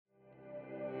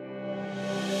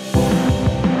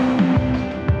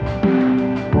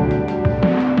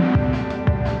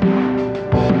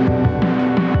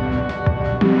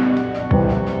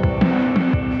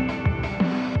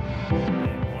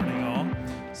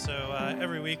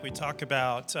every week we talk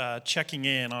about checking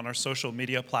in on our social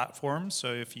media platforms.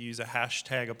 So if you use a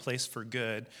hashtag, a place for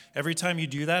good, every time you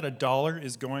do that, $1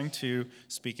 is going to,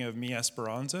 speaking of Mi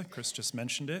Esperanza, Chris just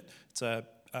mentioned it, it's a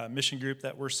mission group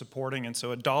that we're supporting. And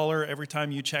so $1 every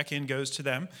time you check in goes to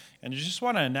them. And I just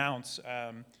want to announce,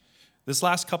 this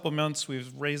last couple of months,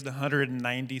 we've raised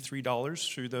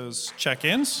 $193 through those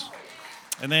check-ins.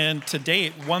 And then to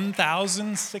date,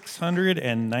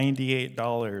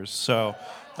 $1,698. So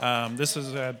this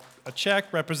is a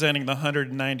check representing the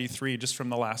 193 just from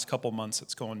the last couple months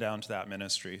that's going down to that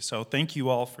ministry. So thank you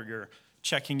all for your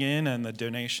checking in and the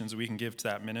donations we can give to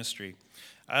that ministry.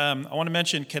 I want to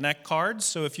mention Connect cards.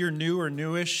 So if you're new or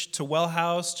newish to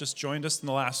Wellhouse, just joined us in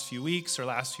the last few weeks or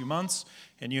last few months,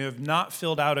 and you have not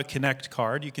filled out a Connect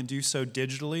card, you can do so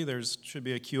digitally. There should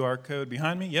be a QR code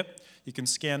behind me. Yep. You can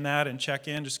scan that and check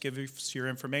in, just give us your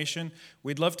information.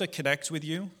 We'd love to connect with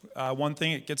you. One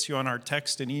thing, it gets you on our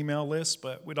text and email list,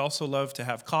 but we'd also love to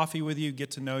have coffee with you, get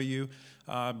to know you,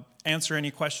 answer any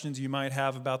questions you might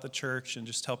have about the church, and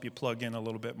just help you plug in a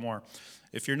little bit more.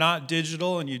 If you're not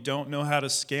digital and you don't know how to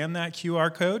scan that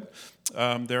QR code,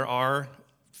 there are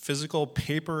physical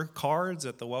paper cards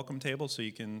at the welcome table, so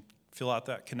you can fill out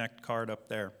that Connect card up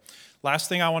there. Last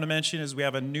thing I want to mention is we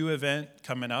have a new event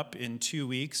coming up in 2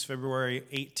 weeks, February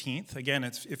 18th. Again,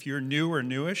 if you're new or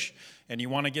newish and you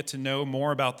want to get to know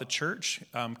more about the church,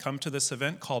 come to this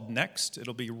event called Next.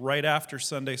 It'll be right after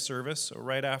Sunday service, so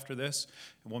right after this.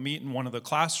 We'll meet in one of the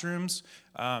classrooms.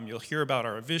 You'll hear about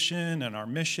our vision and our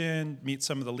mission, meet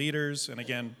some of the leaders, and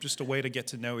again, just a way to get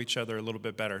to know each other a little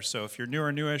bit better. So if you're new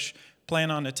or newish,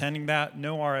 plan on attending that.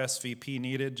 No RSVP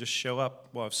needed. Just show up.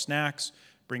 We'll have snacks.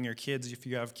 Bring your kids if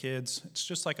you have kids. It's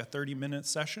just like a 30-minute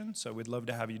session, so we'd love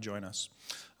to have you join us.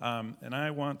 And I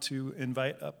want to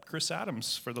invite up Chris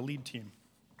Adams for the lead team.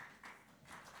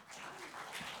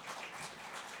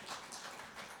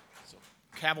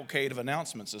 Cavalcade of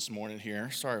announcements this morning here.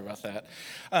 Sorry about that.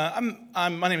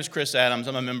 My name is Chris Adams.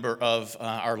 I'm a member of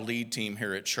our lead team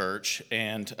here at church,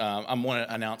 and I want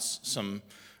to announce some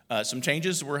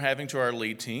changes we're having to our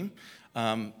lead team.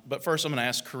 But first, I'm going to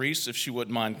ask Carice if she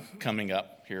wouldn't mind coming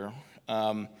up here.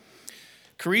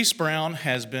 Carice Brown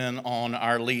has been on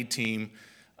our lead team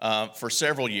for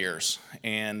several years,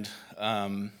 and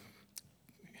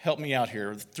helped me out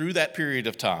here through that period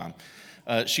of time.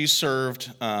 She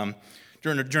served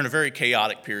during a very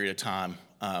chaotic period of time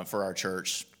for our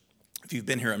church. If you've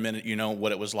been here a minute, you know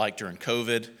what it was like during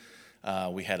COVID.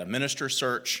 We had a minister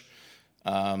search.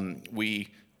 We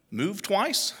moved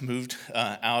twice,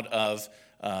 out of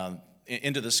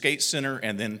into the skate center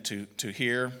and then to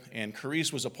here. And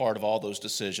Carice was a part of all those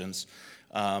decisions,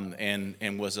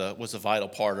 and was a vital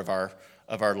part of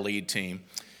our lead team.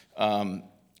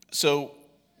 So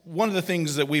one of the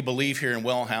things that we believe here in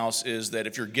Wellhouse is that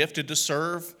if you're gifted to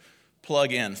serve,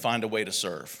 plug in, find a way to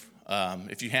serve.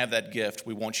 If you have that gift,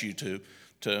 we want you to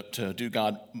do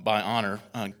God by honor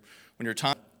when your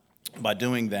time by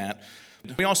doing that.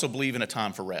 We also believe in a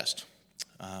time for rest.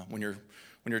 When your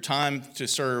time to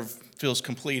serve feels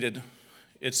completed,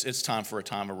 it's time for a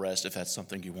time of rest if that's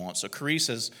something you want. So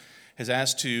Carice has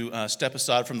asked to step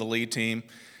aside from the lead team,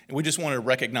 and we just want to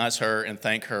recognize her and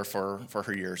thank her for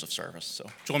her years of service. So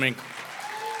join me in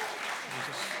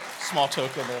small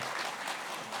token there.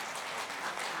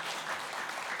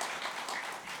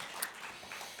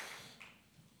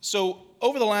 So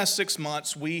over the last 6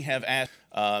 months, we have asked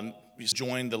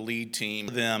join the lead team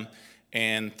with them,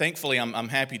 and thankfully I'm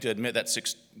happy to admit that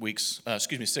 6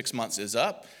 months is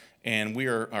up, and we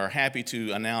are happy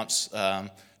to announce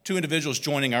two individuals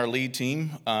joining our lead team.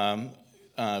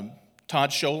 Todd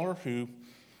Scholler, who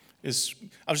is,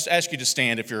 I'll just ask you to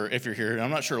stand if you're here. I'm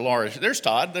not sure Laura, there's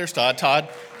Todd.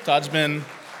 Todd's been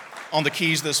on the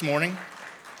keys this morning,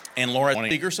 and Laura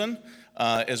Segerson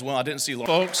as well. I didn't see Laura.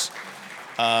 Folks,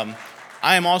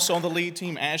 I am also on the lead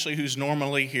team. Ashley, who's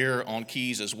normally here on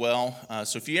keys as well.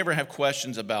 So if you ever have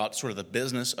questions about sort of the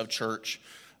business of church,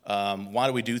 why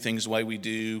do we do things the way we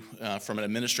do from an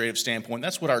administrative standpoint,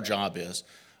 that's what our job is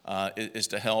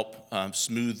to help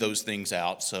smooth those things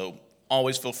out. So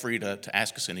always feel free to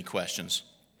ask us any questions.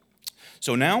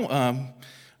 So now I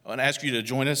want to ask you to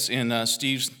join us in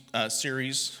Steve's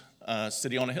series,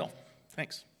 City on a Hill.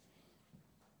 Thanks.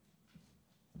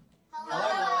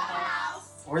 Hello.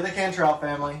 We're the Cantrell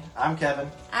family. I'm Kevin.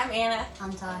 I'm Anna.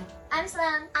 I'm Todd. I'm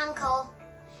Sloan. I'm Cole.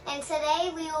 And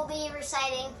today we will be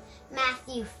reciting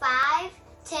Matthew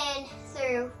 5:10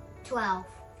 through 12.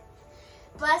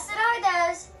 Blessed are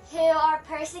those who are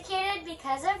persecuted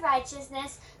because of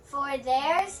righteousness, for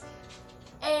theirs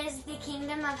is the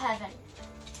kingdom of heaven.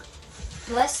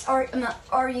 Blessed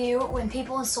are you when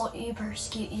people insult you,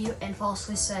 persecute you, and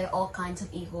falsely say all kinds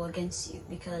of evil against you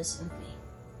because of me.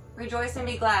 Rejoice and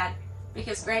be glad,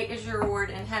 because great is your reward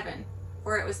in heaven,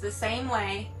 for it was the same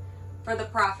way for the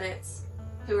prophets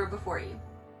who were before you.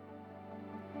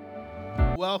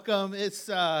 Welcome.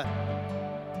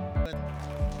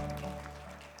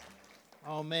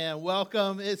 Oh man,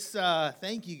 welcome.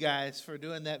 Thank you guys for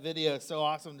doing that video. It's so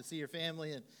awesome to see your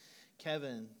family. And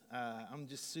Kevin, I'm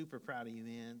just super proud of you,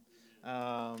 man.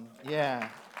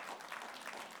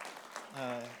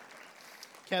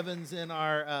 Kevin's in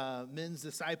our men's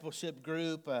discipleship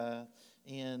group.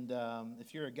 And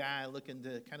if you're a guy looking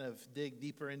to kind of dig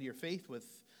deeper into your faith with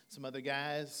some other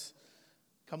guys,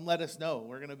 come let us know.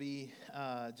 We're going to be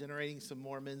generating some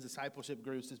more men's discipleship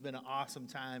groups. It's been an awesome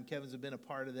time. Kevin's been a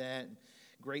part of that.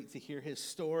 Great to hear his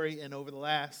story. And over the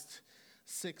last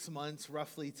 6 months,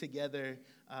 roughly together,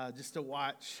 just to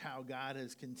watch how God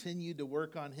has continued to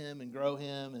work on him and grow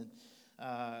him. And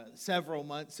several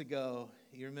months ago,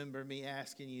 you remember me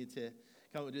asking you to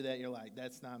come and do that. You're like,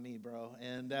 that's not me, bro.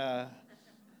 And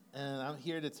I'm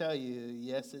here to tell you,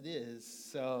 yes, it is.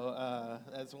 So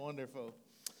that's wonderful.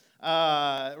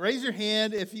 Raise your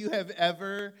hand if you have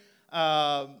ever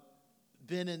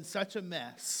been in such a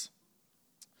mess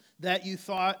that you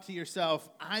thought to yourself,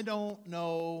 I don't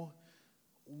know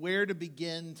where to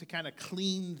begin to kind of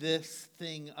clean this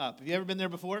thing up. Have you ever been there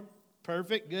before?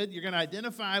 Perfect, good. You're going to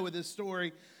identify with this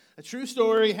story. A true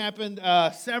story happened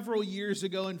several years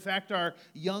ago. In fact, our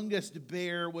youngest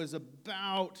bear was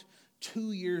about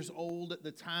 2 years old at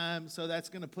the time, so that's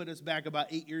going to put us back about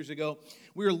 8 years ago.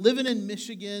 We were living in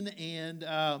Michigan, and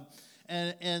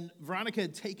Veronica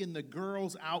had taken the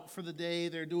girls out for the day.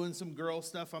 They're doing some girl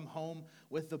stuff. I'm home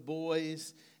with the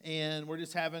boys, and we're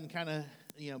just having kind of,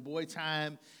 boy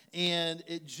time. And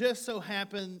it just so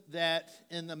happened that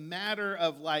in the matter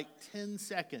of like 10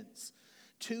 seconds,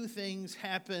 two things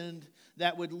happened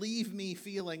that would leave me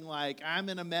feeling like I'm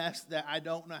in a mess that I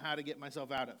don't know how to get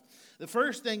myself out of. The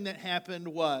first thing that happened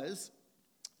was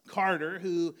Carter,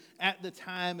 who at the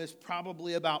time is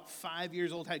probably about 5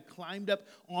 years old, had climbed up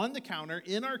on the counter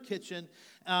in our kitchen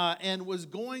and was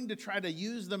going to try to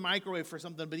use the microwave for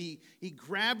something, but he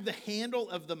grabbed the handle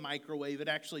of the microwave. It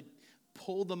actually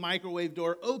pulled the microwave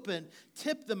door open,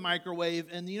 tipped the microwave,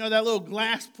 and that little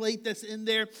glass plate that's in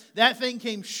there, that thing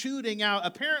came shooting out,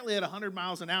 apparently at 100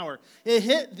 miles an hour. It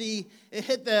hit the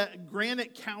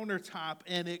granite countertop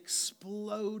and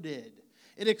exploded.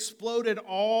 It exploded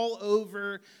all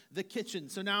over the kitchen.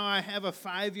 So now I have a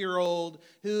 5-year-old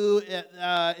who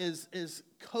is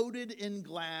coated in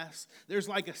glass. There's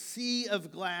like a sea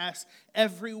of glass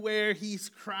everywhere. He's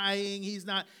crying. He's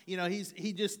not,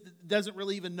 he just doesn't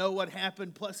really even know what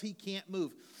happened. Plus, he can't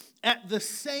move. At the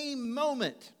same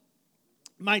moment,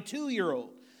 my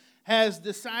 2-year-old has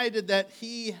decided that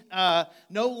he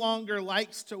no longer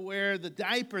likes to wear the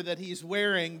diaper that he's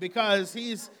wearing because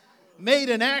he's made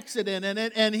an accident in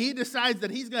it, and he decides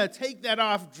that he's going to take that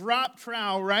off, drop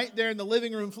trowel right there in the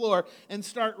living room floor, and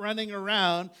start running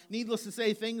around. Needless to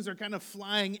say, things are kind of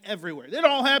flying everywhere. It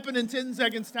all happened in 10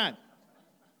 seconds' time.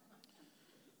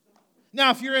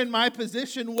 Now, if you're in my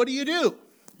position, what do you do?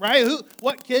 Right?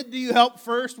 What kid do you help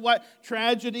first? What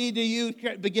tragedy do you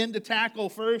begin to tackle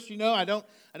first? I don't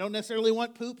necessarily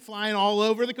want poop flying all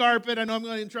over the carpet. I know I'm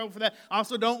going to get in trouble for that. I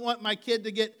also don't want my kid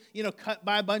to get, cut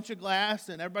by a bunch of glass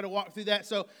and everybody walk through that.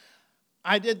 So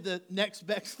I did the next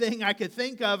best thing I could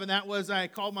think of, and that was I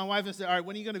called my wife and said, all right,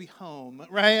 when are you going to be home?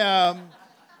 Right?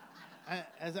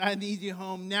 As I need you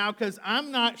home now, because I'm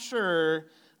not sure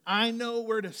I know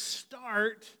where to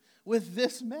start with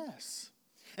this mess.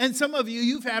 And some of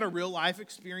you've had a real life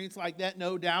experience like that,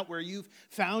 no doubt, where you've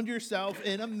found yourself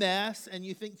in a mess and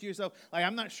you think to yourself, like,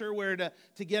 I'm not sure where to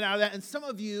get out of that. And some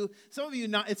of you,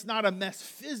 it's not a mess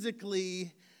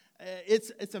physically,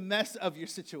 it's a mess of your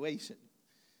situation.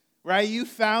 Right? You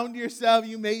found yourself,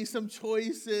 you made some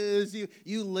choices,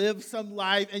 you lived some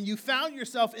life, and you found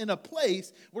yourself in a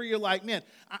place where you're like, man,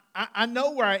 I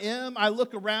know where I am. I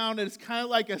look around, and it's kind of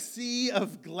like a sea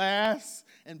of glass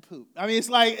and poop. I mean, it's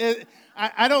like,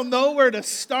 I don't know where to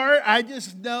start. I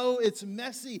just know it's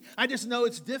messy. I just know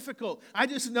it's difficult. I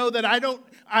just know that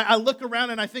I look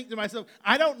around and I think to myself,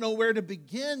 I don't know where to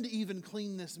begin to even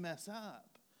clean this mess up.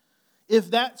 If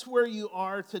that's where you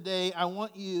are today, I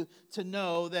want you to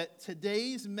know that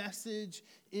today's message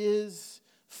is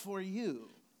for you.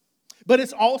 But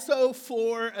it's also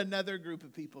for another group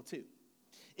of people too.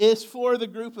 It's for the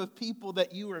group of people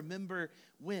that you remember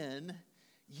when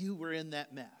you were in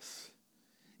that mess.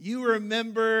 You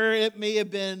remember it may have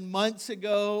been months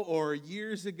ago or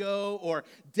years ago or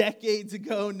decades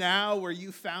ago now where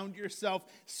you found yourself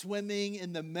swimming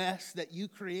in the mess that you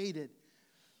created.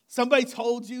 Somebody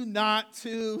told you not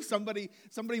to. Somebody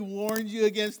warned you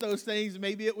against those things.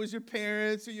 Maybe it was your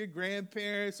parents or your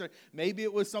grandparents, or maybe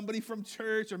it was somebody from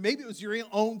church, or maybe it was your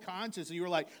own conscience. And you were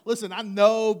like, listen, I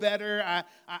know better.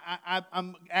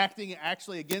 I'm acting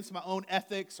actually against my own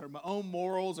ethics or my own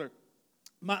morals or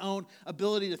my own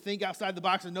ability to think outside the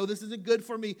box and know this isn't good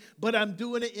for me, but I'm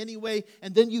doing it anyway.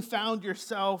 And then you found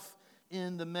yourself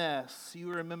in the mess.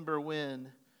 You remember when.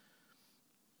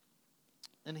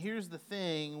 And here's the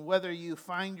thing, whether you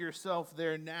find yourself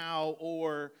there now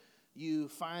or you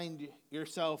found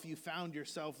yourself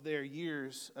there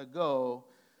years ago,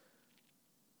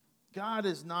 God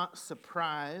is not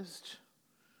surprised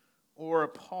or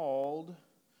appalled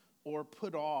or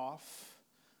put off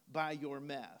by your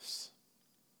mess.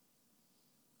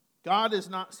 God is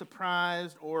not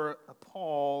surprised or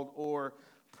appalled or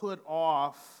put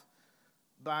off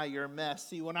by your mess.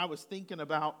 See, when I was thinking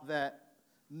about that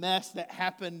mess that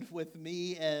happened with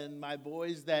me and my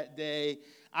boys that day,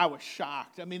 I was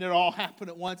shocked. I mean, it all happened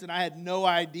at once and I had no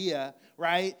idea,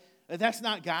 right? That's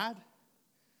not God.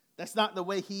 That's not the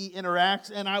way he interacts.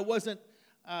 And I wasn't,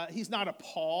 he's not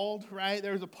appalled, right?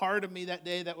 There was a part of me that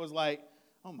day that was like,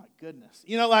 oh my goodness.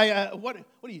 You know, like, what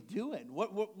are you doing?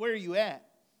 Where are you at?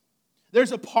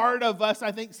 There's a part of us,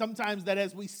 I think, sometimes that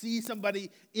as we see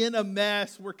somebody in a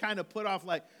mess, we're kind of put off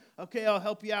like, okay, I'll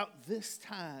help you out this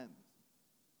time.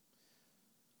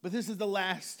 But this is the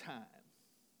last time.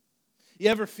 You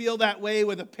ever feel that way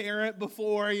with a parent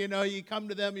before? You know, you come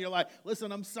to them and you're like,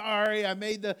 listen, I'm sorry, I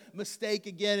made the mistake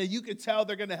again. And you can tell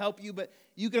they're going to help you, but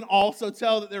you can also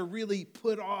tell that they're really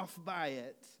put off by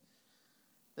it.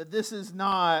 That this is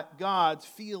not God's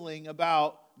feeling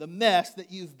about the mess that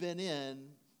you've been in,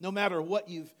 no matter what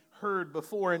you've heard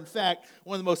before. In fact,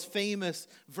 one of the most famous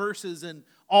verses in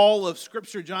all of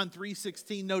Scripture, John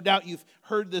 3:16, no doubt you've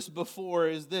heard this before,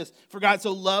 is this: for God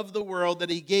so loved the world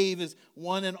that he gave his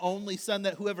one and only Son,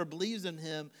 that whoever believes in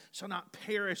him shall not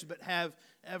perish but have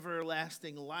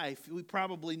everlasting life. We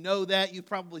probably know that. You've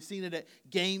probably seen it at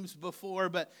games before,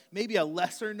 but maybe a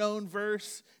lesser known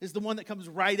verse is the one that comes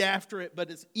right after it,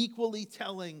 but it's equally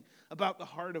telling about the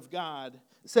heart of God.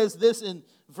 It says this in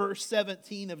verse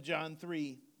 17 of John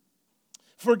 3.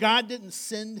 For God didn't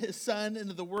send his Son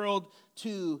into the world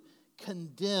to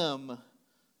condemn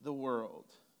the world,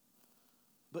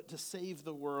 but to save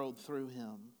the world through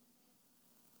him.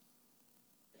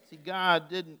 See, God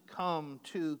didn't come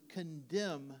to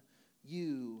condemn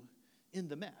you in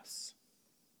the mess.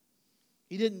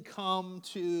 He didn't come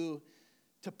to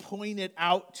point it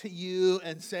out to you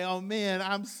and say, oh man,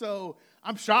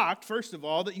 I'm shocked, first of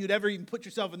all, that you'd ever even put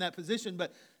yourself in that position,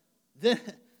 but then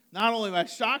not only am I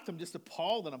shocked, I'm just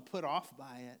appalled and I'm put off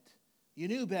by it. You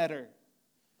knew better.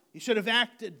 You should have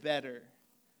acted better.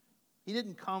 He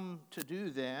didn't come to do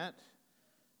that.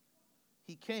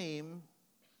 He came,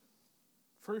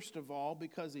 first of all,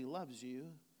 because he loves you.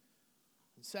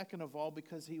 And second of all,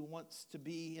 because he wants to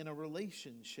be in a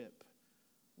relationship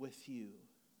with you.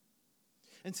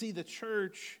 And see, the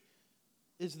church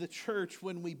is the church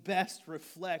when we best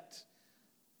reflect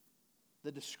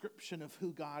the description of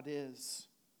who God is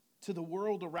to the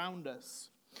world around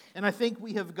us. And I think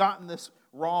we have gotten this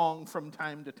wrong from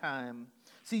time to time.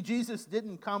 See, Jesus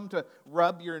didn't come to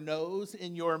rub your nose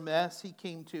in your mess. He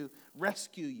came to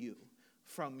rescue you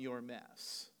from your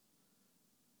mess.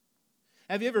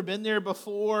 Have you ever been there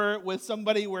before with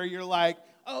somebody where you're like,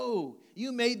 oh,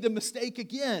 you made the mistake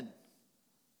again?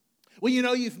 Well, you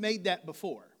know you've made that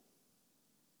before.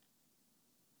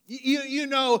 You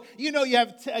know you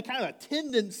have kind of a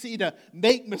tendency to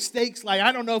make mistakes. Like,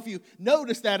 I don't know if you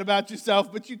notice that about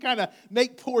yourself, but you kind of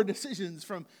make poor decisions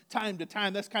from time to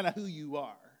time. That's kind of who you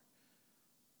are.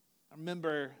 I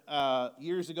remember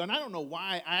years ago, and I don't know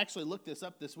why, I actually looked this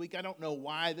up this week. I don't know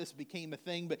why this became a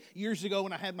thing, but years ago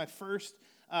when I had my first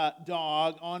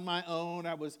dog on my own,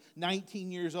 I was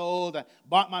 19 years old. I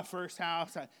bought my first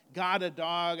house. I got a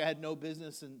dog. I had no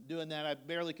business in doing that. I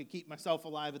barely could keep myself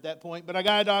alive at that point, but I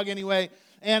got a dog anyway.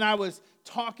 And I was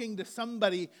talking to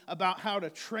somebody about how to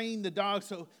train the dog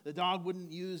so the dog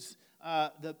wouldn't use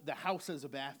the house as a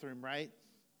bathroom, right?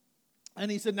 And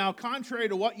he said, now, contrary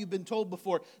to what you've been told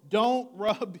before, don't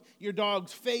rub your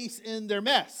dog's face in their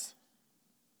mess.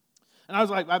 And I was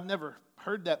like, I've never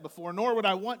heard that before, nor would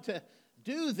I want to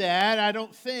do that. I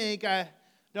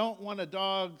don't want a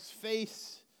dog's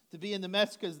face to be in the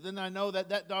mess, because then I know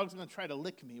that dog's going to try to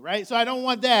lick me, right? So I don't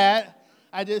want that.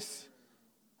 I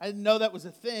I didn't know that was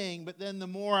a thing, but then the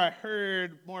more I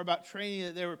heard more about training,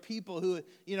 that there were people who,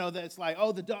 that's like,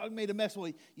 oh, the dog made a mess.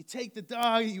 Well, you take the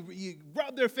dog, you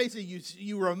rub their face, and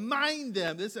you remind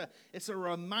them. It's a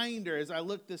reminder. As I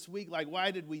looked this week, like, why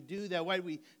did we do that? Why did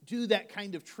we do that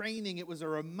kind of training? It was a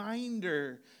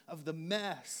reminder of the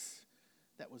mess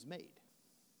that was made.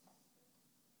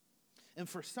 And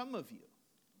for some of you,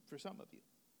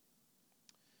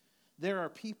 there are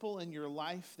people in your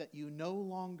life that you no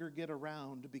longer get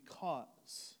around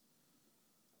because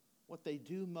what they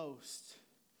do most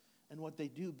and what they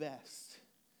do best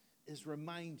is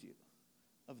remind you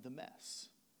of the mess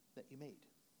that you made.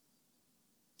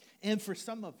 And for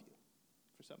some of you,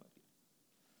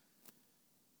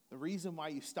 the reason why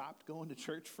you stopped going to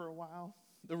church for a while,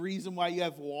 the reason why you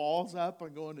have walls up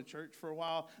on going to church for a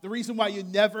while, the reason why you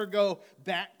never go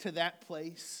back to that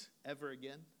place ever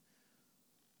again,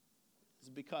 is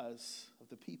because of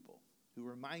the people who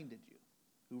reminded you,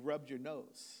 who rubbed your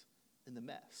nose in the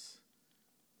mess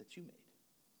that you made.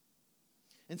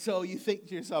 And so you think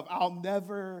to yourself, I'll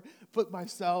never put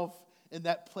myself in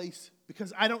that place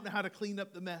because I don't know how to clean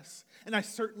up the mess. And I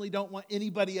certainly don't want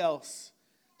anybody else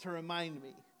to remind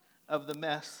me of the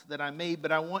mess that I made.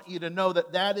 But I want you to know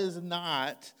that that is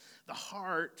not the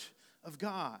heart of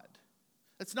God.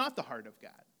 That's not the heart of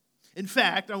God. In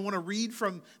fact, I want to read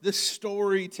from this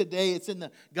story today. It's in the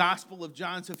Gospel of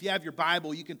John. So if you have your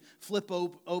Bible, you can flip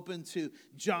open to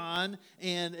John.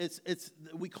 And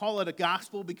we call it a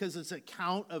gospel because it's an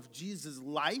account of Jesus'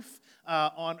 life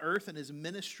on earth and his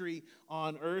ministry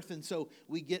on earth. And so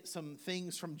we get some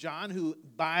things from John, who,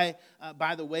 by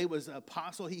the way, was an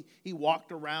apostle. He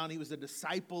walked around. He was a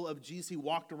disciple of Jesus. He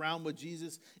walked around with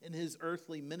Jesus in his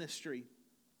earthly ministry.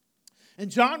 And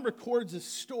John records a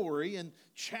story in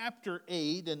chapter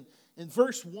 8, and in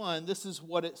verse 1, this is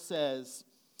what it says.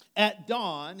 At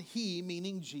dawn, he,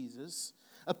 meaning Jesus,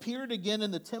 appeared again in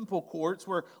the temple courts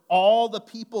where all the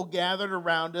people gathered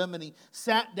around him, and he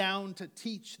sat down to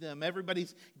teach them.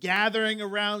 Everybody's gathering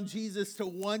around Jesus to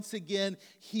once again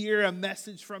hear a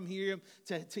message from him,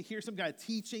 to hear some kind of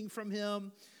teaching from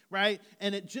him. Right?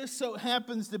 And it just so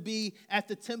happens to be at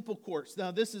the temple courts.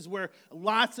 Now, this is where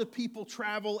lots of people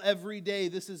travel every day.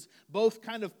 This is both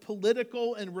kind of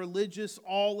political and religious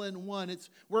all in one. It's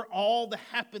where all the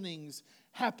happenings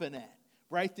happen at,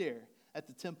 right there at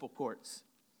the temple courts.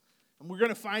 And we're going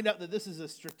to find out that this is a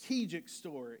strategic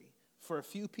story for a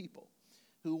few people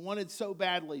who wanted so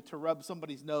badly to rub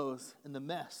somebody's nose in the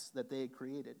mess that they had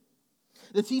created.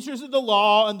 The teachers of the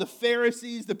law and the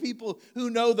Pharisees, the people who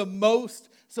know the most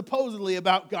supposedly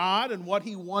about God and what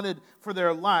he wanted for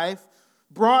their life,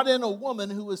 brought in a woman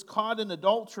who was caught in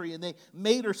adultery, and they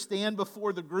made her stand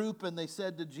before the group, and they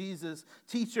said to Jesus,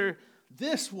 "Teacher,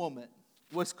 this woman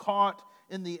was caught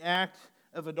in the act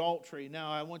of adultery."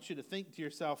 Now, I want you to think to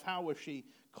yourself, how was she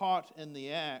caught in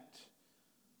the act?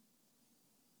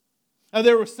 Now,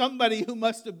 there was somebody who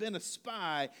must have been a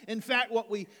spy. In fact, what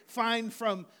we find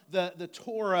from the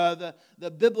Torah,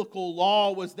 the biblical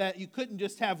law, was that you couldn't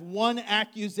just have one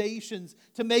accusation.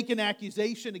 To make an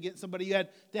accusation against somebody, you had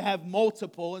to have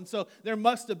multiple. And so there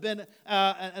must have been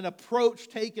an approach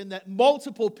taken that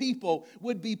multiple people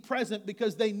would be present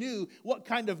because they knew what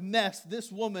kind of mess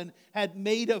this woman had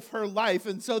made of her life.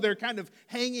 And so they're kind of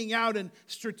hanging out in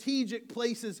strategic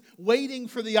places, waiting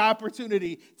for the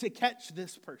opportunity to catch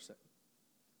this person.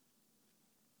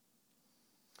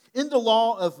 In the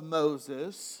law of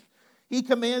Moses, he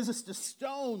commands us to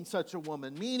stone such a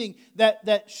woman, meaning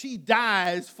that she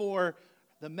dies for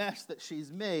the mess that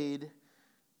she's made.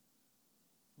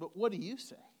 But what do you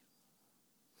say?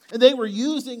 And they were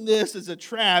using this as a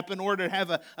trap in order to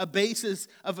have a basis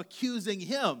of accusing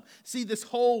him. See, this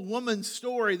whole woman's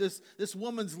story, this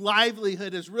woman's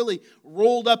livelihood is really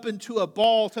rolled up into a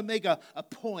ball to make a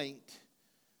point.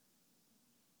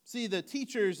 See, the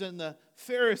teachers and the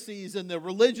Pharisees and the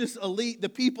religious elite, the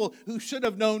people who should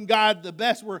have known God the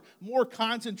best, were more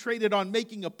concentrated on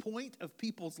making a point of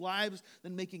people's lives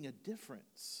than making a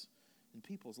difference in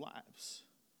people's lives.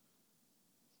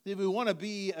 If we want to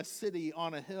be a city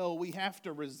on a hill, we have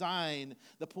to resign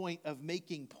the point of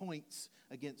making points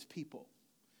against people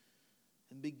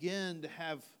and begin to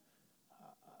have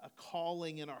a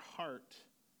calling in our heart,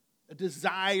 a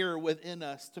desire within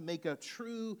us to make a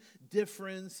true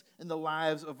difference in the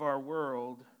lives of our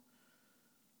world.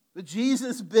 But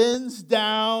Jesus bends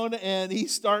down and he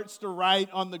starts to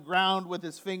write on the ground with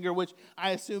his finger, which I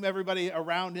assume everybody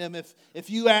around him, if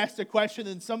you asked a question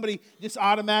and somebody just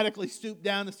automatically stooped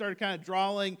down and started kind of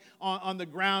drawing on the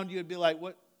ground, you'd be like,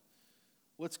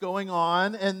 what's going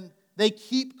on? And they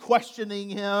keep questioning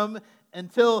him.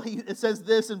 until it says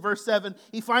this in verse 7,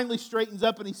 he finally straightens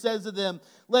up and he says to them,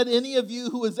 let any of you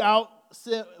who is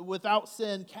without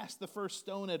sin cast the first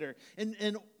stone at her.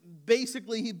 And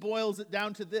basically he boils it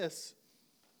down to this.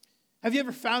 Have you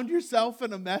ever found yourself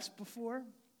in a mess before?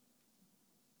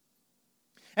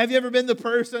 Have you ever been the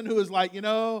person who was like,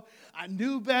 I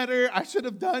knew better, I should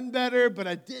have done better, but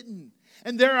I didn't.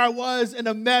 And there I was in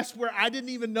a mess where I didn't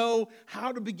even know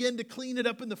how to begin to clean it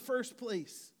up in the first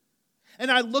place. And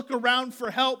I look around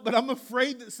for help, but I'm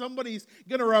afraid that somebody's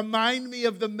going to remind me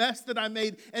of the mess that I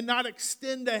made and not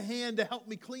extend a hand to help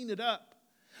me clean it up.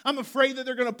 I'm afraid that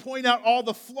they're going to point out all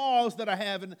the flaws that I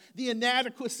have and the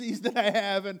inadequacies that I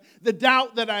have and the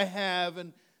doubt that I have.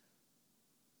 And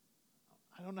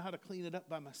I don't know how to clean it up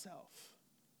by myself.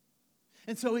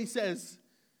 And so he says,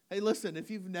 hey, listen, if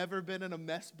you've never been in a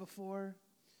mess before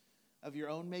of your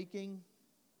own making,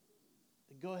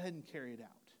 then go ahead and carry it out.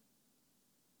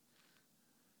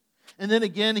 And then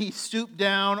again, he stooped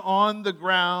down on the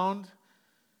ground.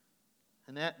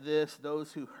 And at this,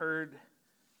 those who heard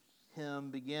him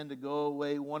began to go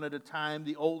away one at a time,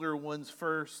 the older ones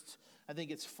first. I think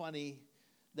it's funny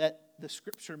that the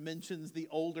scripture mentions the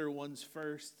older ones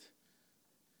first.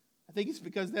 I think it's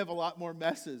because they have a lot more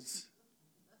messes.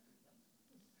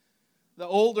 The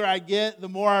older I get, the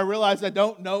more I realize I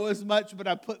don't know as much, but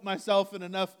I put myself in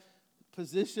enough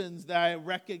positions that I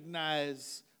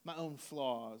recognize my own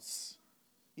flaws.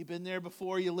 You've been there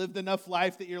before. You lived enough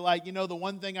life that you're like, the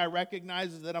one thing I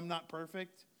recognize is that I'm not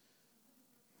perfect.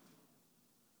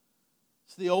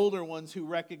 It's the older ones who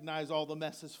recognize all the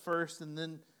messes first, and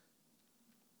then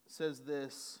says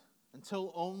this,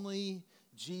 until only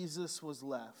Jesus was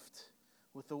left,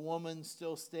 with the woman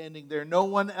still standing there. No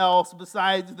one else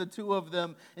besides the two of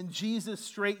them. And Jesus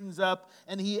straightens up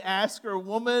and he asks her,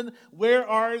 woman, where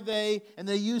are they? And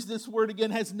they use this word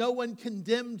again, has no one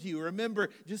condemned you? Remember,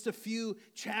 just a few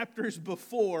chapters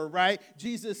before, right?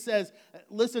 Jesus says,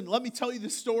 listen, let me tell you the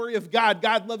story of God.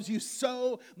 God loves you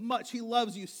so much. He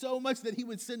loves you so much that he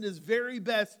would send his very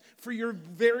best for your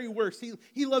very worst.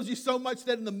 He loves you so much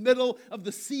that in the middle of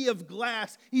the sea of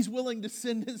glass, he's willing to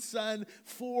send his son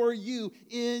for you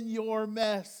in your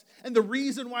mess. And the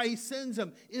reason why he sends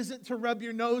him isn't to rub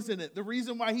your nose in it. The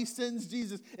reason why he sends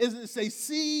Jesus isn't to say,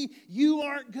 see, you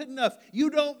aren't good enough.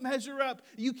 You don't measure up.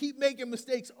 You keep making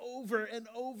mistakes over and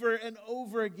over and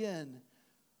over again.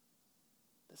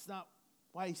 That's not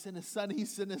why he sent his son. He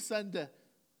sent his son to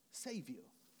save you.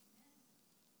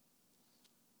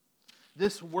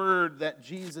 This word that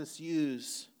Jesus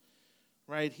used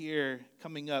right here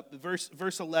coming up,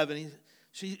 verse 11,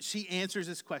 She answers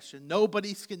this question.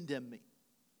 Nobody's condemned me.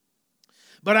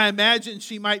 But I imagine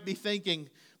she might be thinking,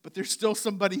 but there's still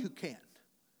somebody who can.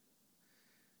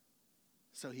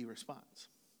 So he responds,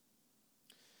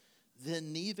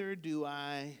 then neither do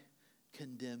I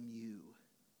condemn you.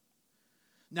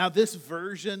 Now this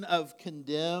version of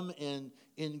condemn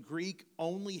in Greek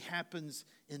only happens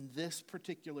in this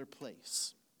particular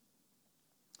place.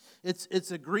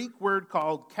 It's a Greek word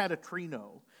called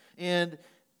katatrino. And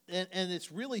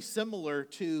it's really similar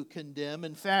to condemn.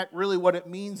 In fact, really what it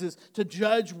means is to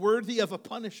judge worthy of a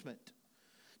punishment.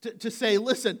 To say,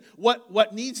 listen,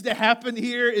 what needs to happen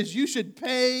here is you should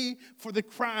pay for the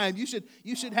crime. You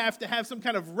should have to have some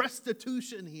kind of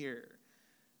restitution here.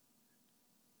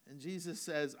 And Jesus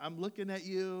says, I'm looking at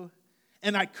you,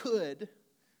 and I could,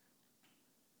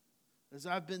 as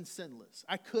I've been sinless,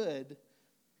 I could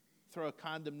throw a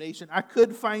condemnation. I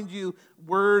could find you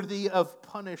worthy of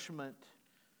punishment.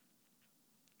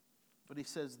 But he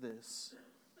says this,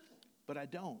 but I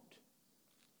don't.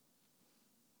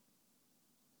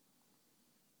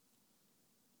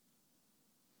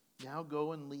 Now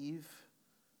go and leave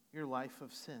your life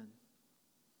of sin.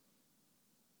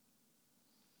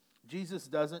 Jesus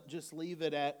doesn't just leave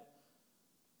it at,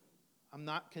 I'm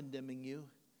not condemning you.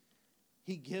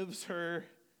 He gives her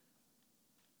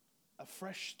a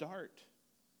fresh start.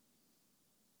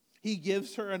 He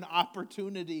gives her an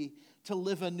opportunity to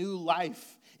live a new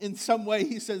life. In some way,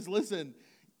 he says, listen,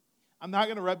 I'm not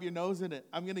going to rub your nose in it.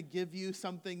 I'm going to give you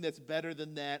something that's better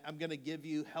than that. I'm going to give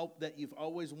you help that you've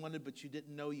always wanted, but you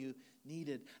didn't know you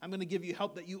needed. I'm going to give you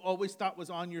help that you always thought was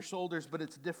on your shoulders, but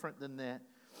it's different than that.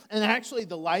 And actually,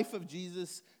 the life of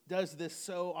Jesus does this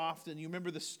so often. You remember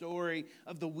the story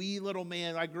of the wee little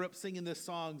man. I grew up singing this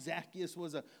song. Zacchaeus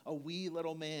was a wee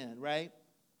little man, right?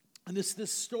 And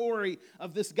this story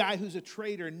of this guy who's a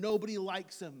traitor. Nobody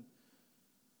likes him.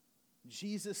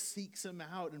 Jesus seeks him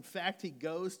out. In fact, he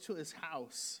goes to his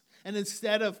house. And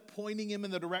instead of pointing him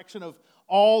in the direction of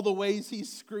all the ways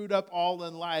he's screwed up all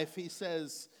in life, he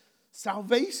says,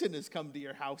 salvation has come to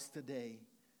your house today.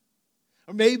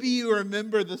 Or maybe you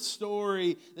remember the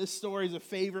story. This story is a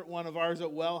favorite one of ours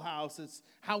at Well House. It's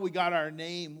how we got our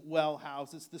name, Well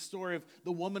House. It's the story of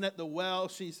the woman at the well.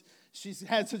 She's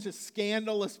had such a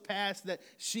scandalous past that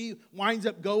she winds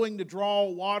up going to draw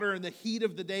water in the heat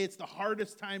of the day. It's the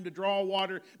hardest time to draw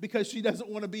water because she doesn't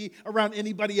want to be around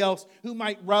anybody else who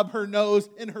might rub her nose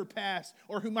in her past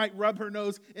or who might rub her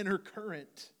nose in her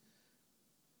current.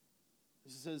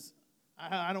 She says,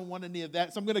 I don't want any of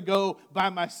that, so I'm going to go by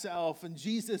myself. And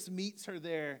Jesus meets her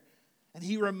there, and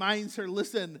he reminds her,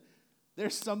 listen,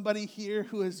 there's somebody here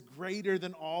who is greater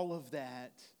than all of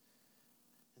that.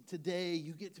 And today,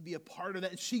 you get to be a part of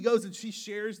that. And she goes and she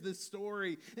shares this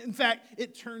story. In fact,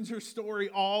 it turns her story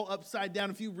all upside down.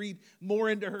 If you read more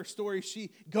into her story, she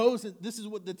goes, and this is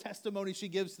what the testimony she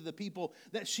gives to the people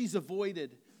that she's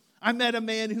avoided. I met a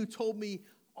man who told me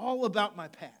all about my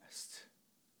past.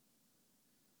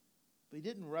 But he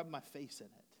didn't rub my face in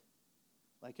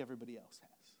it like everybody else has.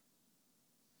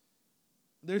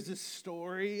 There's this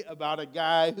story about a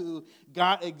guy who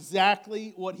got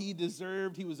exactly what he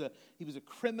deserved. He was a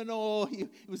criminal. He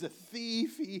was a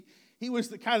thief. He was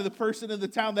the kind of the person in the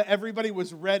town that everybody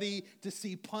was ready to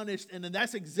see punished. And then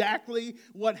that's exactly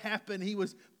what happened. He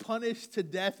was punished to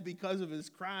death because of his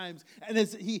crimes. And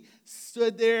as he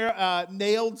stood there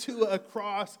nailed to a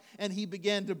cross and he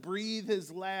began to breathe his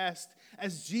last,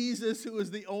 as Jesus, who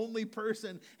was the only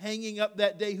person hanging up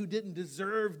that day who didn't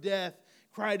deserve death,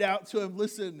 cried out to him,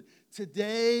 listen,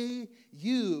 today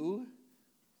you,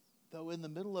 though in the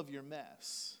middle of your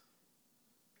mess,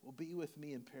 will be with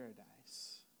me in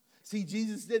paradise. See,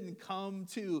 Jesus didn't come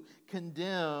to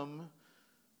condemn.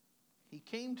 He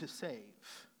came to save.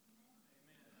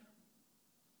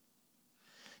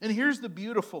 And here's the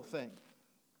beautiful thing.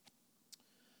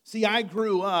 See, I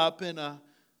grew up in a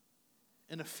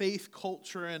faith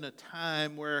culture and a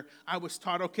time where I was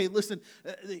taught, okay, listen,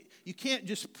 you can't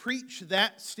just preach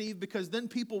that, Steve, because then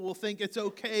people will think it's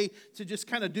okay to just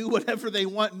kind of do whatever they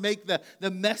want and make the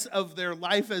mess of their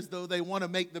life as though they want to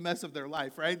make the mess of their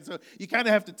life, right? So you kind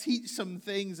of have to teach some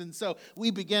things. And so we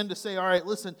began to say, all right,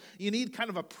 listen, you need kind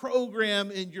of a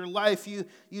program in your life. You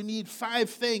need 5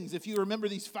 things. If you remember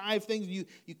these 5 things, you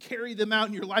carry them out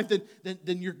in your life,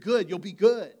 then you're good. You'll be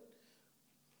good.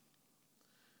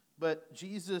 But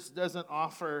Jesus doesn't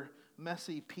offer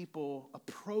messy people a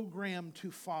program to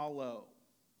follow.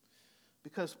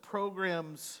 Because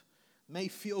programs may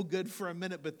feel good for a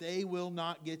minute, but they will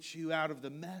not get you out of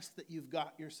the mess that you've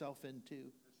got yourself into.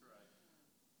 That's right.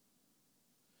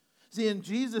 See, and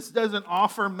Jesus doesn't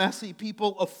offer messy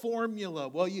people a formula.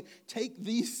 Well, you take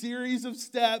these series of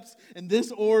steps in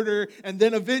this order, and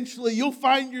then eventually you'll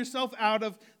find yourself out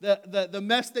of the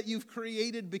mess that you've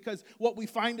created, because what we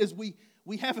find is we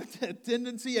have a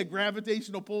tendency, a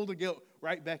gravitational pull to go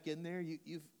right back in there.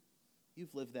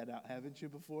 You've lived that out, haven't you,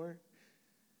 before?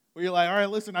 Where you're like, all right,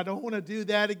 listen, I don't want to do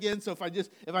that again. So if I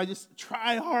just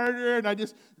try harder and I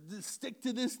just stick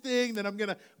to this thing, then I'm going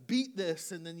to beat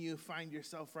this. And then you find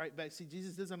yourself right back. See,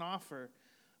 Jesus doesn't offer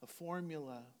a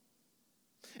formula.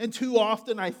 And too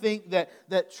often I think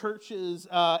that churches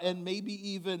and maybe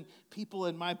even people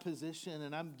in my position,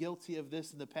 and I'm guilty of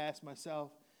this in the past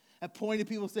myself, have pointed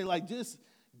people say, like, just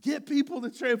get people to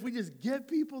church. If we just get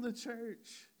people to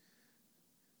church.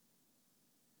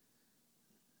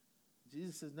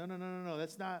 Jesus says, no.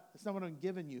 That's not what I'm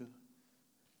giving you.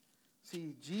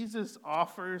 See, Jesus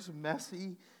offers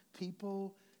messy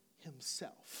people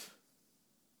himself.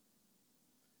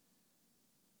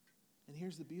 And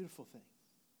here's the beautiful thing.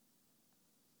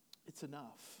 It's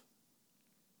enough.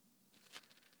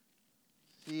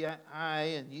 See, I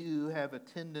and you have a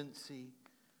tendency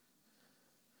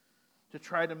to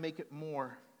try to make it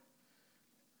more,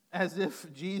 as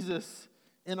if Jesus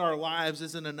in our lives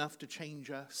isn't enough to change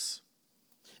us.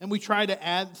 And we try to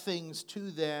add things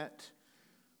to that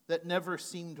never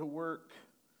seem to work.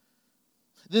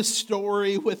 This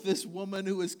story with this woman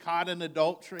who was caught in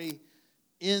adultery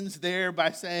ends there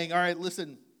by saying, all right,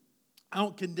 listen, I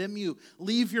don't condemn you.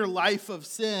 Leave your life of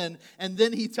sin. And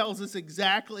then he tells us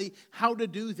exactly how to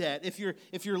do that. If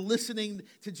you're listening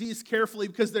to Jesus carefully,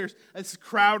 because there's this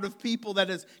crowd of people that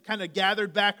has kind of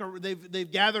gathered back, or they've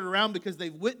gathered around because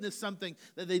they've witnessed something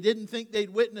that they didn't think they'd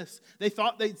witness. They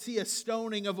thought they'd see a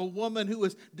stoning of a woman who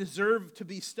was deserved to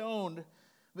be stoned.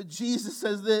 But Jesus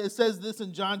says this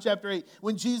in John chapter 8.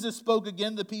 When Jesus spoke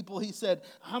again to the people, he said,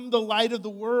 I'm the light of the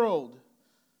world.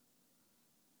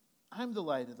 I'm the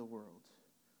light of the world.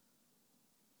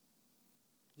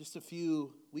 Just a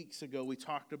few weeks ago, we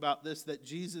talked about this, that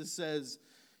Jesus says,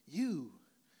 you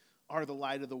are the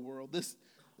light of the world. This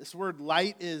word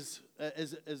light is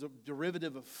a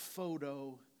derivative of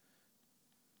photo.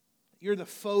 You're the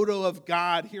photo of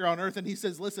God here on earth. And he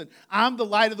says, listen, I'm the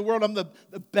light of the world. I'm the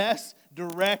best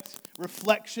direct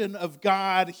reflection of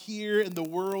God here in the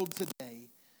world today.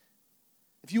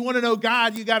 If you want to know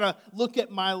God, you got to look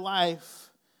at my life.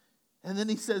 And then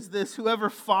he says this, whoever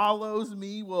follows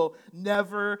me will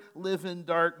never live in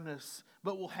darkness,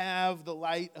 but will have the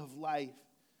light of life.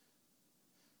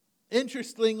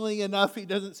 Interestingly enough, he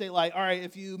doesn't say like, all right,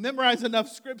 if you memorize enough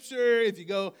scripture, if you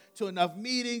go to enough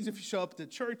meetings, if you show up to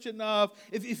church enough,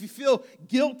 if you feel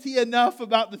guilty enough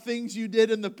about the things you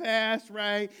did in the past,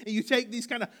 right? And you take these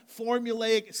kind of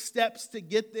formulaic steps to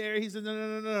get there. He says,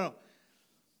 no.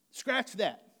 Scratch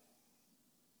that.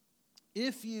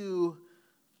 If you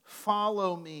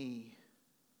follow me,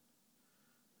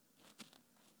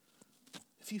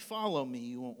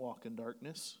 you won't walk in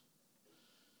darkness.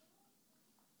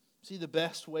 See, the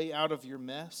best way out of your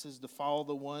mess is to follow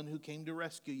the one who came to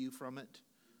rescue you from it.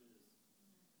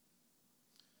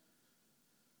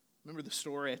 Remember the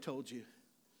story I told you?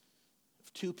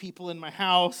 Of 2 people in my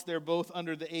house, they're both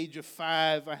under the age of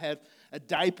 5. I have a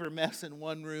diaper mess in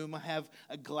one room. I have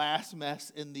a glass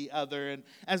mess in the other. And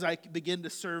as I begin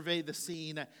to survey the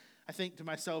scene, I think to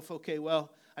myself, okay,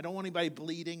 well, I don't want anybody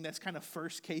bleeding. That's kind of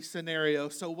first case scenario.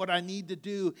 So what I need to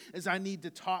do is I need to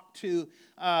talk to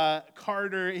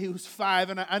Carter, who's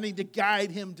 5, and I need to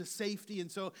guide him to safety. And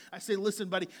so I say, listen,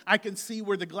 buddy, I can see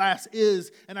where the glass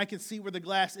is, and I can see where the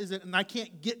glass isn't, and I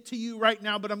can't get to you right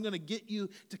now, but I'm going to get you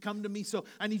to come to me. So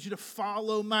I need you to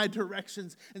follow my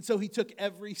directions. And so he took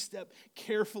every step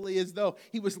carefully as though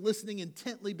he was listening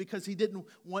intently because he didn't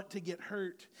want to get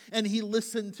hurt. And he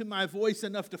listened to my voice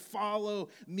enough to follow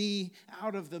me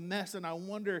out of the mess. And I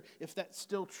wonder if that's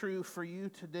still true for you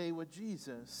today with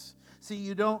Jesus. See,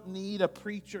 you don't need a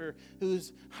preacher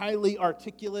who's highly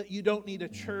articulate. You don't need a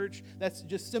church that's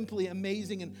just simply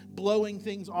amazing and blowing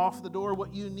things off the door.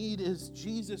 What you need is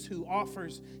Jesus who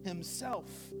offers himself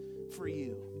for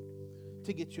you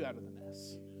to get you out of the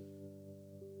mess.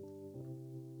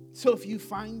 So if you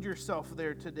find yourself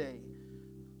there today,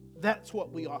 that's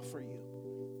what we offer you.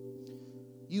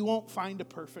 You won't find a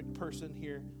perfect person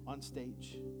here on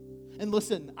stage. And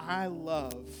listen, I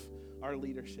love our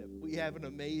leadership. We have an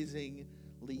amazing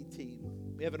lead team.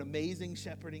 We have an amazing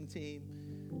shepherding team.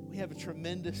 We have a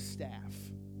tremendous staff.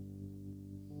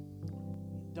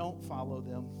 Don't follow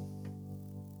them.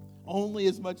 Only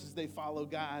as much as they follow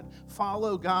God.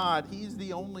 Follow God. He's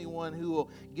the only one who will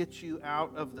get you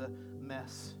out of the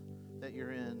mess that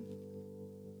you're in.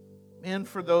 And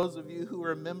for those of you who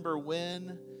remember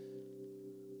when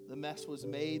the mess was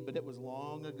made, but it was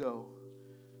long ago.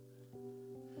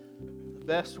 The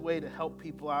best way to help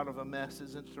people out of a mess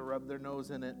isn't to rub their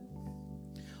nose in it.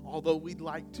 Although we'd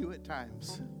like to at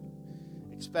times.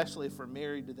 Especially if we're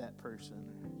married to that person.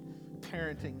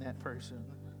 Parenting that person.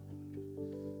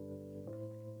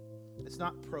 It's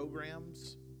not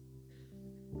programs.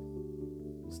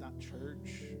 It's not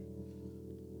church.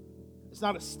 It's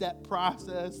not a step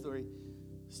process where you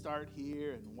start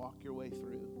here and walk your way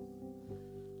through.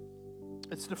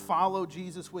 It's to follow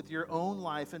Jesus with your own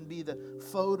life and be the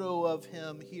photo of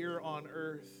him here on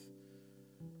earth.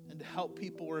 And to help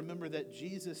people remember that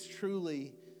Jesus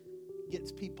truly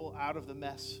gets people out of the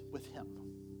mess with him.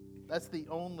 That's the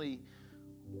only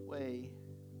way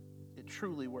it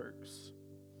truly works.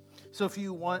 So if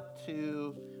you want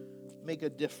to make a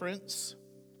difference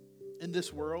in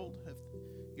this world, if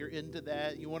you're into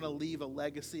that, you want to leave a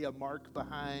legacy, a mark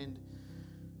behind,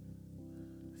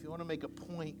 if you want to make a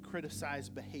point, criticize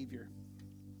behavior.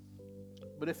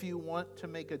 But if you want to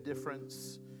make a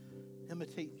difference,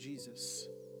 imitate Jesus.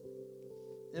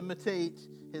 Imitate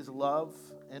his love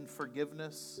and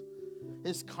forgiveness,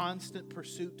 his constant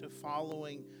pursuit of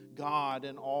following God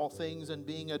in all things and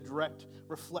being a direct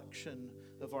reflection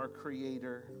of our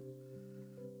Creator.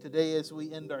 Today, as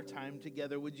we end our time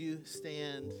together, would you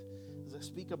stand as I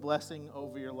speak a blessing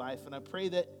over your life? And I pray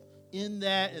that in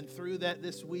that and through that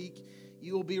this week,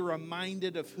 you will be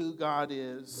reminded of who God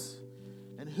is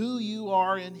and who you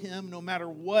are in him, no matter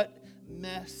what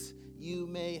mess you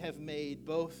may have made,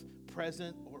 both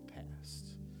present or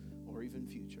past or even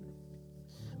future.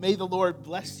 May the Lord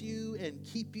bless you and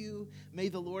keep you. May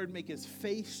the Lord make his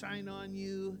face shine on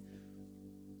you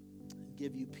and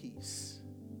give you peace.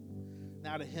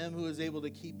 Now to him who is able to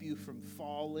keep you from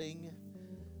falling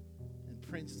and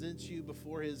presents you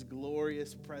before his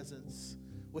glorious presence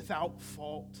without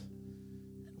fault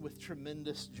and with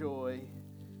tremendous joy.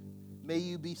 May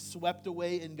you be swept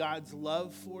away in God's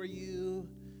love for you,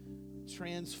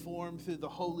 transformed through the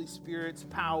Holy Spirit's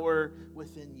power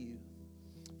within you.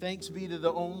 Thanks be to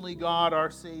the only God, our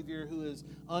Savior, who is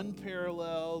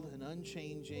unparalleled and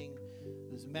unchanging,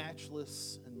 who is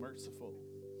matchless and merciful,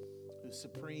 who's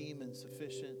supreme and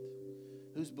sufficient,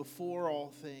 who's before all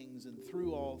things and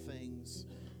through all things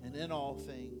and in all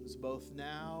things, both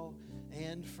now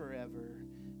and forever.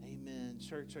 Amen.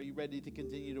 Church, are you ready to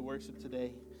continue to worship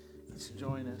today? Let's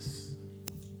join us.